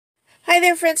Hi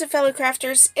there, friends and fellow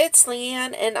crafters. It's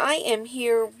Leanne, and I am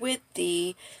here with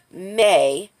the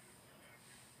May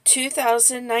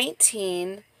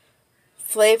 2019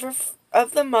 Flavor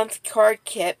of the Month card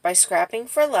kit by Scrapping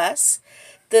for Less.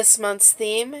 This month's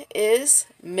theme is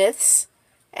Myths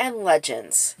and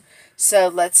Legends. So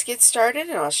let's get started,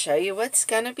 and I'll show you what's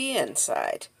going to be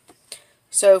inside.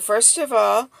 So first of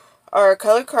all, our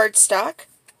color cardstock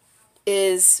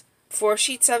is 4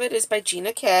 sheets of it is by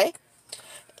Gina K.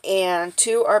 And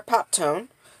 2 are Pop Tone.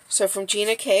 So from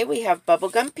Gina K, we have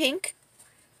Bubblegum Pink,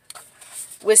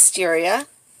 Wisteria,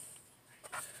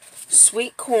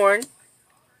 Sweet Corn,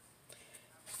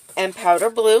 and Powder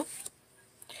Blue.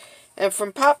 And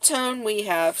from Pop Tone, we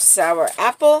have Sour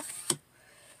Apple,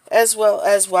 as well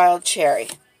as Wild Cherry.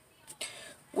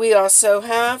 We also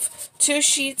have 2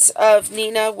 sheets of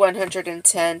Nina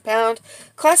 110 pound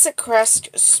Classic Crust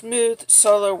Smooth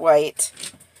Solar White.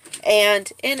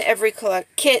 And in every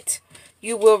kit,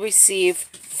 you will receive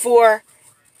 4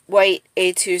 white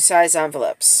A2 size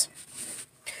envelopes.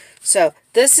 So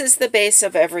this is the base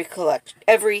of every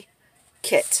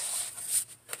kit.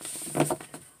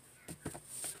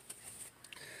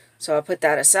 So I'll put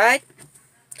that aside.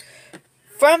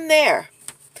 From there,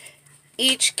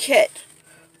 each kit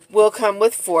will come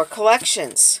with 4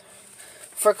 collections.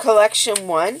 For collection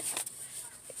 1,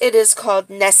 it is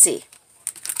called Nessie.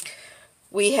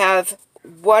 We have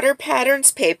Water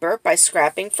Patterns paper by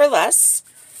Scrapping for Less.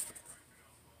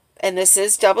 And this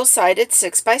is double-sided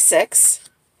 6x6.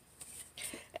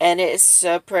 And it is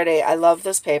so pretty. I love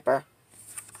this paper.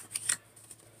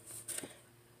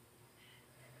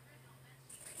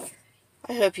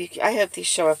 I hope these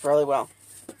show up really well.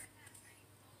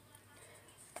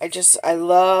 I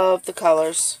love the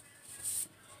colors.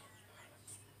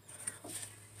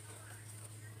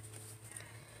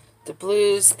 The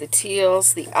blues, the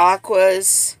teals, the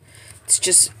aquas. It's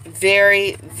just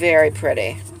very, very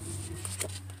pretty.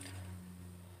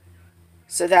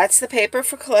 So that's the paper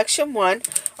for collection 1.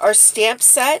 Our stamp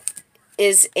set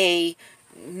is a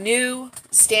new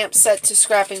stamp set to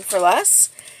Scrapping for Less.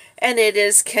 And it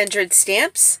is Kindred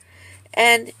Stamps.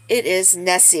 And it is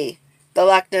Nessie, the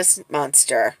Loch Ness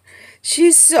Monster.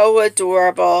 She's so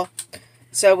adorable.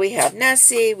 So we have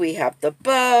Nessie, we have the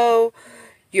bow.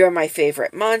 You're my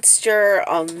favorite monster.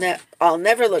 I'll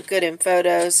never look good in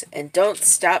photos. And don't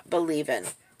stop believing.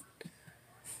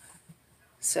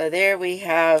 So there we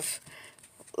have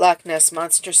Loch Ness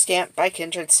Monster stamp by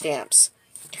Kindred Stamps.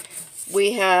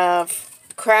 We have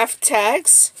craft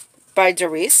tags by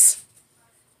Doris.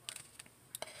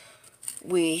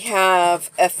 We have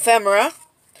ephemera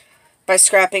by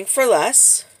Scrapping for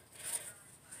Less,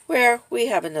 where we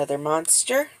have another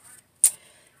monster.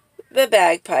 The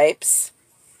bagpipes.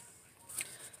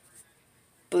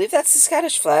 I believe that's the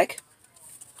Scottish flag.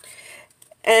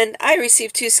 And I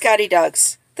received 2 Scotty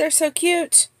dogs. They're so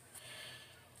cute.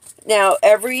 Now,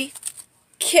 every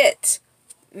kit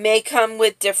may come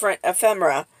with different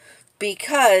ephemera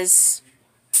because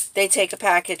they take a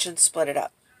package and split it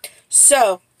up.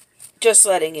 So, just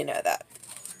letting you know that.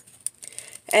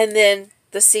 And then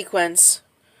the sequins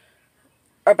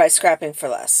are by Scrapping for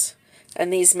Less.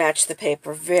 And these match the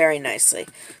paper very nicely.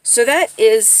 So that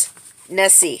is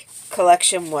Nessie,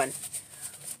 collection 1.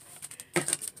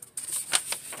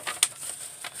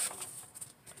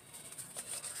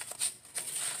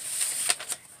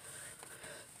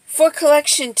 For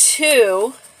collection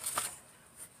 2,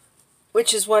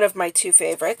 which is one of my 2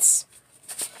 favorites,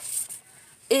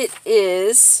 it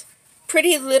is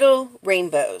Pretty Little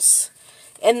Rainbows.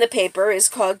 And the paper is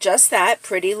called just that,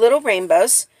 Pretty Little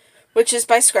Rainbows, which is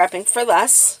by Scrapping for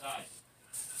Less.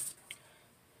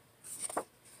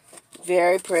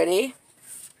 Very pretty.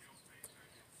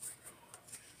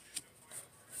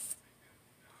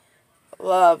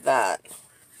 Love that.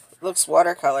 Looks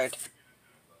watercolored.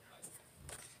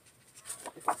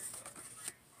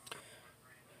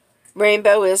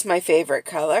 Rainbow is my favorite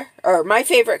color. Or my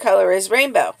favorite color is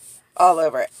rainbow. All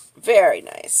over it. Very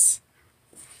nice.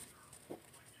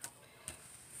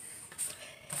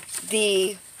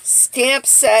 The stamp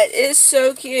set is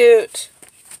so cute.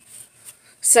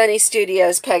 Sunny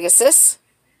Studios Pegasus.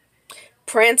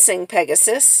 Prancing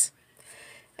Pegasus.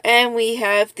 And we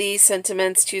have the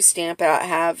sentiments to stamp out.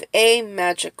 Have a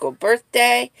magical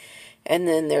birthday. And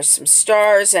then there's some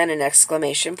stars and an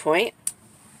exclamation point.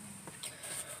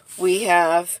 We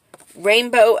have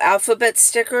rainbow alphabet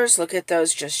stickers. Look at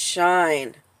those just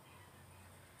shine.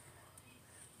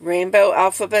 Rainbow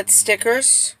alphabet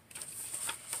stickers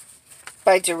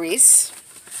by Doris.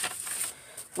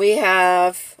 We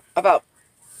have about,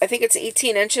 I think it's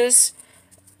 18 inches,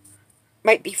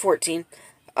 might be 14,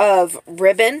 of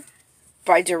ribbon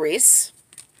by Doris.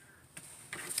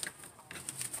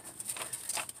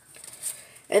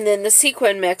 And then the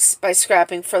Sequin Mix by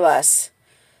Scrapping for Less.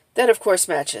 That, of course,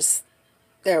 matches.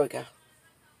 There we go.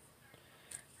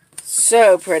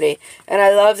 So pretty. And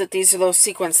I love that these are those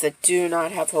sequins that do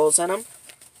not have holes in them.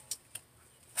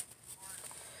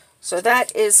 So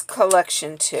that is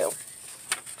collection 2.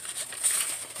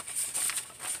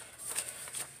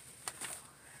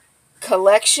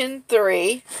 Collection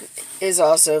 3 is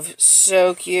also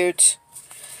so cute.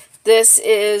 This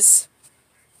is,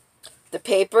 the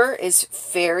paper is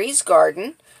Fairy's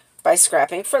Garden by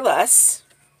Scrapping for Less.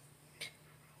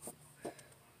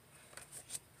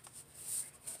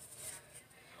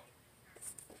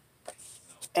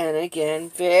 And again,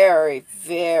 very,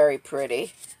 very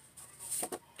pretty.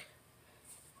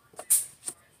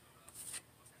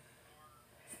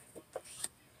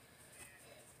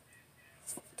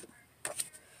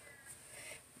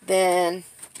 Then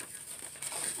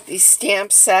the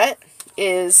stamp set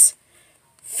is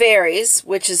Fairies,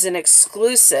 which is an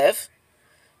exclusive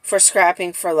for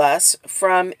Scrapping for Less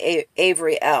from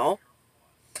Avery L.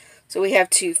 So we have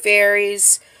 2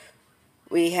 fairies.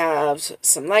 We have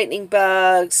some lightning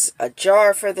bugs, a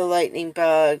jar for the lightning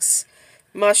bugs,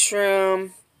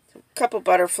 mushroom, a couple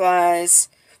butterflies,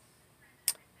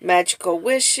 magical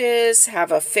wishes,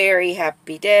 have a fairy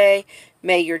happy day,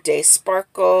 may your day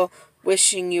sparkle,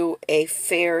 wishing you a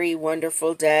fairy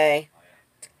wonderful day.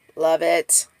 Love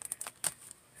it.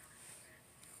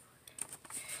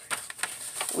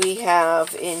 We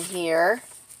have in here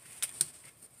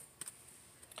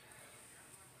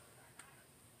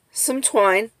some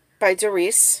twine by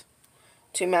Doris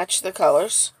to match the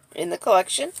colors in the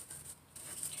collection.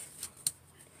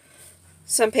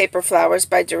 Some paper flowers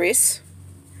by Doris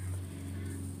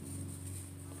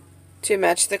to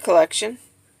match the collection.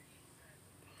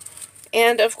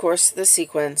 And, of course, the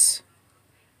sequins.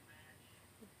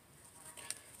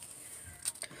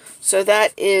 So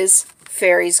that is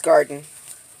Fairy's Garden.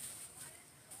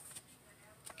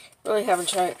 Really having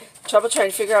trouble trying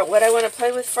to figure out what I want to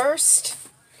play with first.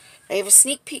 I have a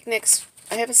sneak peek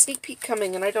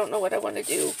coming, and I don't know what I want to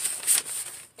do.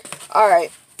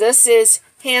 Alright, this is,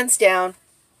 hands down,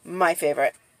 my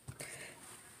favorite.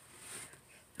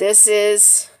 This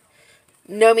is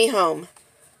Know Me Home.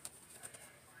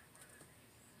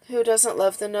 Who doesn't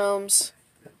love the gnomes?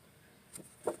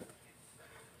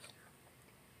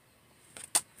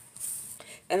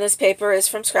 And this paper is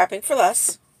from Scrapping for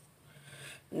Less.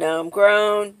 Gnome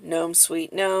Grown, Gnome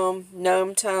Sweet Gnome,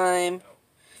 Gnome Time,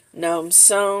 Gnome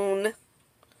Sewn.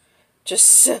 Just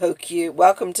so cute.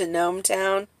 Welcome to Gnome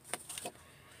Town.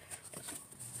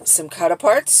 Some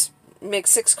cut-aparts. Make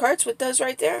 6 cards with those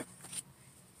right there.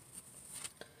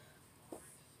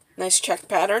 Nice check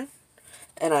pattern.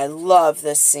 And I love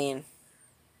this scene.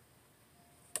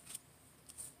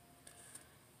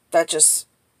 That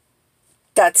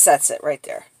sets it right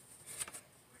there.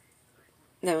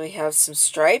 Then we have some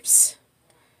stripes.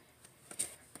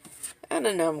 And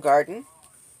a gnome garden.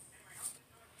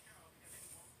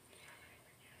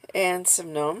 And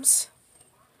some gnomes.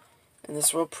 And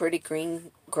this real pretty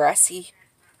green, grassy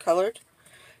colored.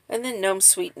 And then Gnome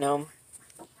Sweet Gnome.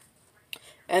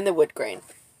 And the wood grain.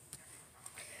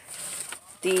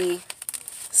 The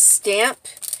stamp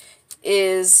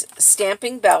is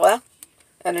Stamping Bella,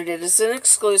 and it is an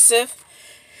exclusive.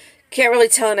 Can't really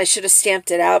tell, and I should have stamped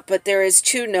it out, but there is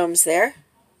 2 gnomes there.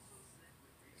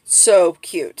 So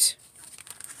cute.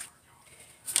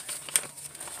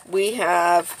 We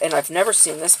have, and I've never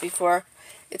seen this before,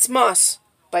 it's Moss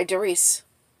by Doris.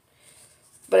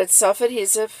 But it's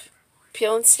self-adhesive,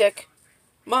 peel and stick,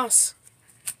 moss.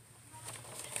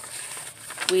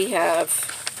 We have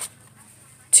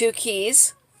 2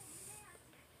 keys,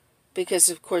 because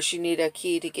of course you need a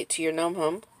key to get to your gnome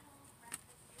home.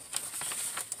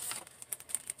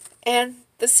 And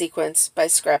the sequins by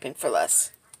Scrapping for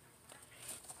Less.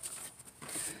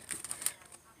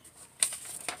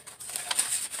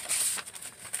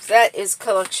 So that is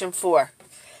collection 4.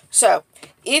 So,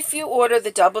 if you order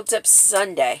the Double Dip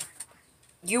Sundae,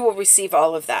 you will receive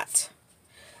all of that.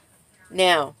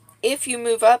 Now, if you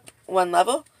move up 1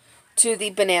 level to the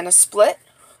Banana Split,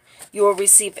 you will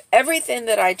receive everything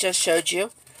that I just showed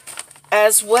you,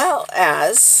 as well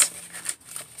as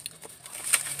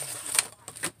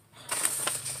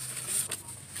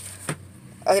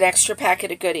an extra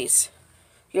packet of goodies.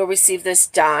 You'll receive this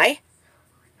die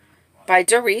by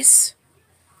Doris,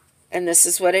 and this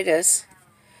is what it is.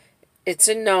 It's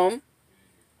a gnome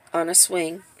on a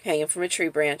swing hanging from a tree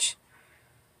branch.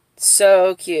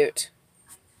 So cute.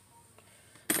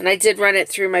 And I did run it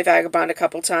through my Vagabond a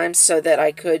couple times so that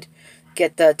I could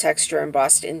get the texture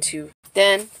embossed into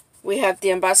Then we have the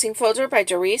embossing folder by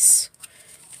Doris,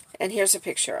 and here's a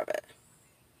picture of it.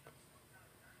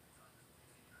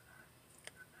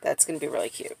 That's going to be really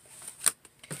cute.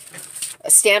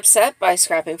 A stamp set by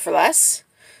Scrapping for Less.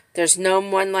 There's no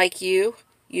one like you.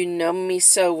 You know me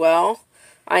so well.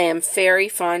 I am very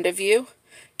fond of you.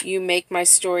 You make my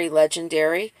story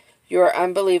legendary. You are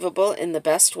unbelievable in the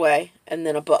best way. And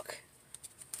then a book.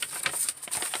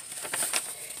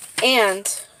 And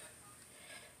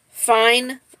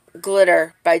Fine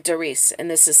Glitter by Doris. And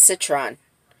this is Citron.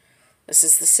 This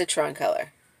is the citron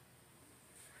color.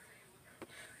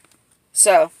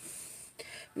 So,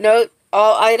 note,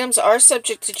 all items are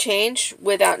subject to change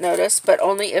without notice, but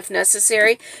only if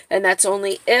necessary, and that's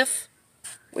only if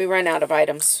we run out of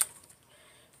items.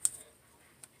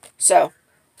 So,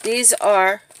 this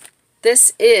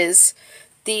is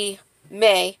the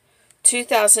May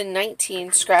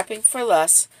 2019 Scrapping for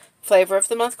Less Flavor of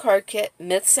the Month card kit,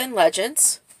 Myths and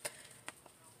Legends.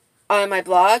 On my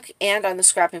blog and on the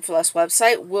Scrapping for Less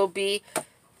website will be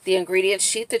the ingredients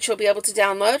sheet that you'll be able to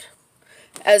download,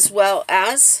 as well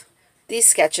as these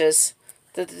sketches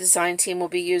that the design team will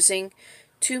be using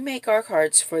to make our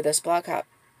cards for this blog hop.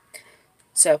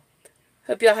 So,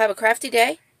 hope y'all have a crafty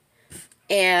day,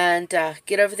 and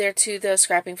get over there to the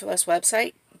Scrapping for Less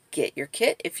website. Get your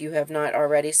kit if you have not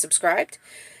already subscribed,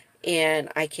 and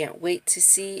I can't wait to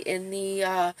see in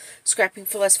the Scrapping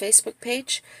for Less Facebook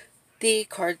page the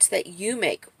cards that you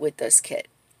make with this kit.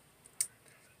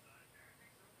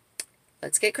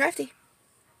 Let's get crafty.